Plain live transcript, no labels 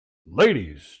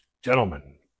Ladies, gentlemen,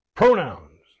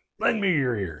 pronouns, lend me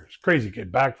your ears. Crazy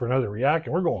Kid back for another react,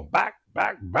 and we're going back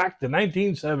to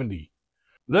 1970.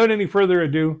 Without any further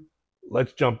ado,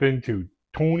 let's jump into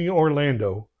Tony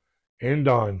Orlando and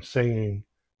Dawn singing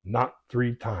Not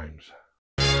Three Times.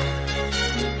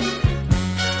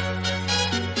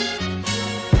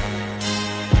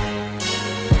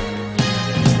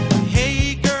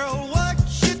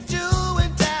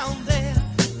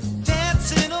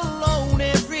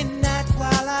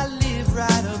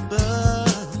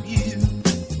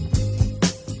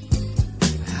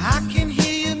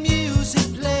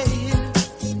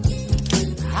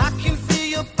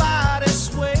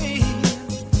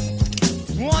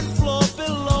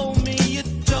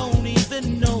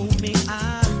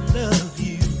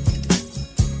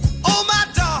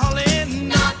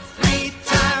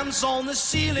 On the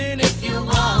ceiling if you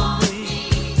want me.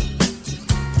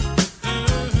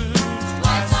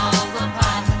 Twice on the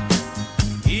pie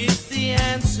if the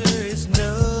answer is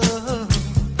no.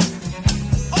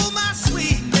 Oh, my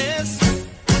sweetness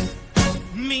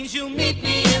means you meet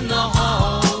me in the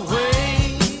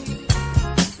hallway.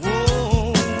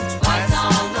 Whoa, twice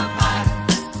on the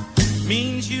pie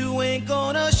means you ain't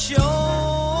gonna show.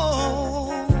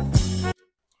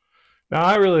 Now,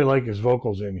 I really like his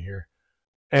vocals in here.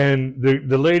 And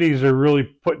the ladies are really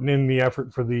putting in the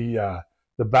effort for the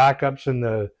backups and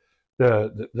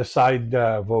the side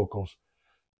vocals,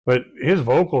 but his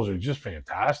vocals are just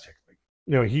fantastic.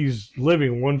 You know, he's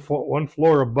living one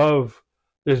floor above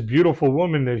this beautiful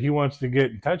woman that he wants to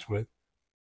get in touch with,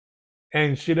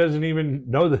 and she doesn't even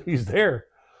know that he's there,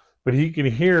 but he can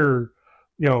hear,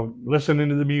 you know, listening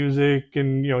to the music,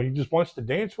 and you know, he just wants to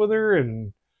dance with her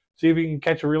and see if he can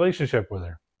catch a relationship with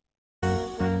her.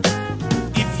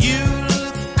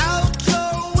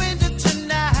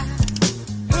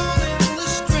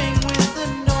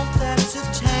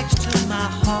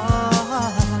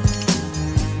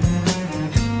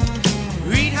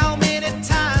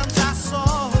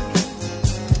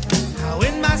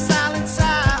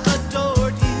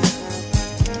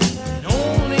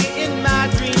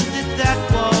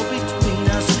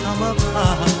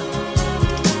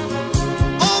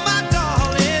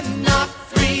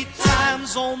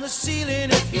 On the ceiling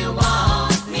if you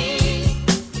want me.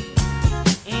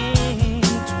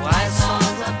 Twice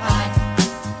on the pie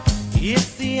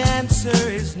if the answer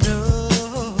is no.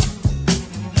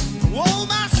 Oh,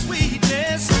 my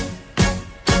sweetness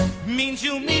means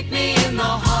you meet me in the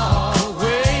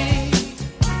hallway.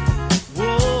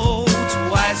 Whoa,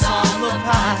 twice on the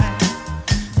pie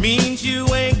means you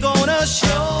ain't gonna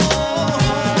show.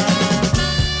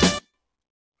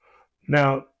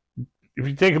 Now, if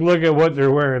you take a look at what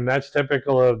they're wearing, that's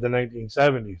typical of the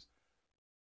 1970s.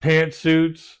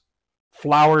 Pantsuits,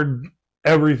 flowered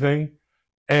everything,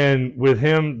 and with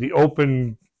him, the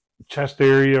open chest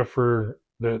area for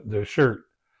the shirt.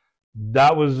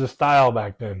 That was the style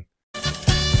back then.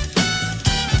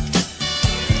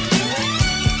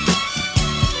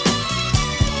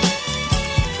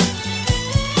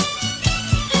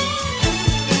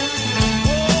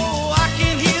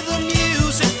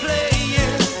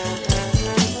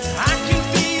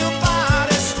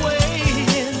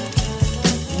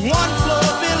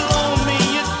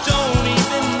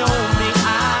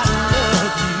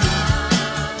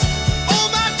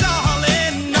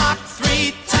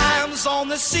 On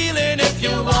the ceiling if you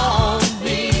want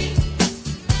me.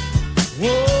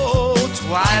 Whoa,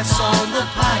 twice on the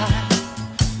pie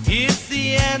if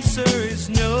the answer is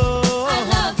no. I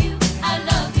love you, I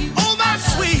love you. Oh, my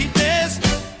sweetness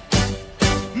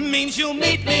means you'll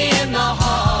meet me in the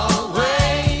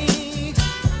hallway.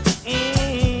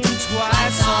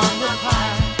 Twice on the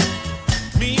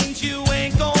pie means you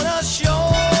ain't gonna show.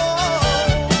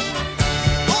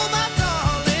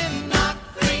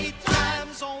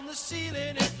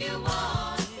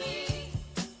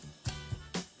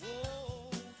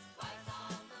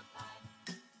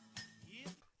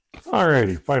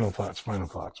 Alrighty, final thoughts.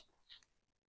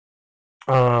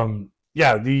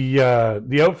 Yeah,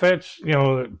 the outfits, you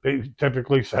know,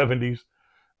 typically 70s.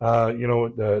 You know,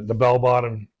 the bell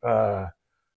bottom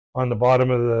on the bottom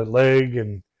of the leg,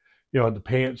 and you know, the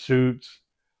pantsuits.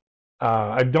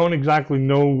 I don't exactly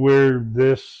know where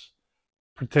this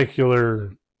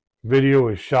particular video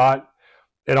is shot.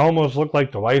 It almost looked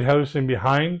like the White House in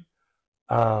behind,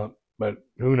 but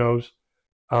who knows?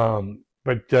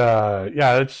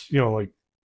 Yeah, it's, you know, like,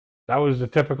 that was the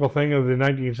typical thing of the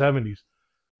 1970s,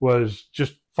 was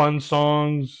just fun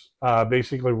songs,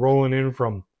 basically rolling in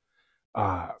from,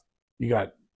 you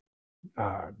got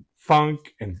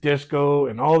funk and disco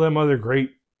and all them other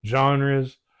great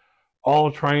genres.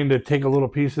 all trying to take a little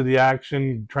piece of the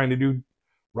action, trying to do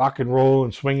rock and roll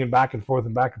and swinging back and forth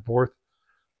and back and forth.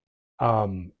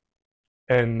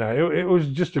 It was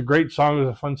just a great song. It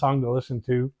was a fun song to listen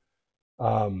to.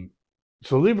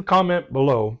 So leave a comment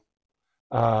below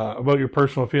about your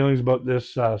personal feelings about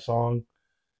this song,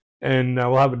 and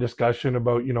we'll have a discussion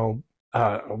about,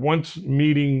 once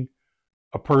meeting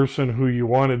a person who you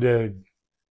wanted to,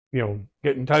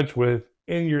 get in touch with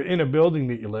in a building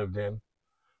that you lived in,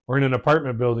 or in an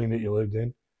apartment building that you lived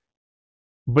in,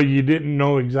 but you didn't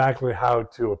know exactly how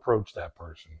to approach that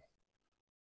person.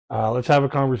 Let's have a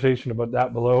conversation about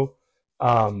that below.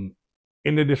 In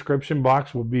the description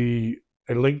box will be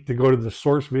a link to go to the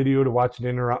source video to watch it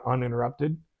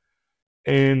uninterrupted,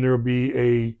 and there will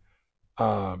be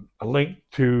a link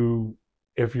to,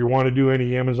 if you want to do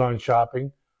any Amazon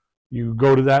shopping, you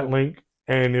go to that link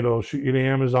and it'll shoot you to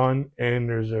Amazon, and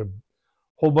there's a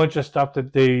whole bunch of stuff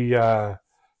that they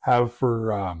have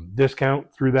for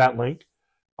discount through that link,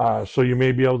 so you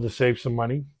may be able to save some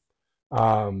money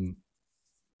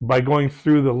by going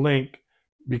through the link.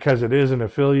 Because it is an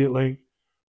affiliate link,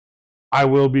 I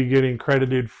will be getting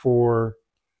credited for,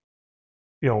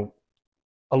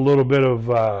 a little bit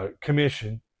of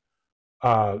commission.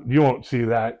 You won't see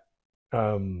that.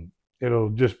 It'll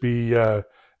just be,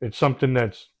 it's something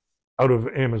that's out of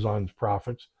Amazon's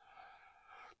profits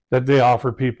that they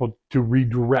offer people to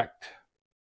redirect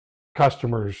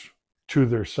customers to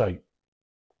their site.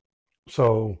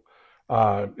 So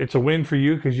it's a win for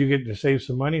you because you get to save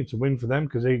some money. It's a win for them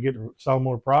because they get to sell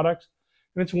more products.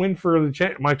 And it's a win for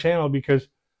my channel, because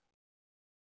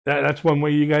that's one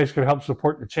way you guys could help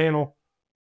support the channel,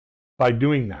 by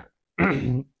doing that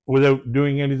without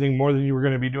doing anything more than you were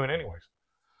going to be doing anyways.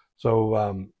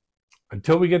 So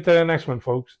until we get to the next one,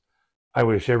 folks, I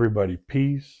wish everybody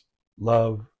peace,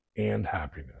 love, and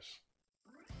happiness.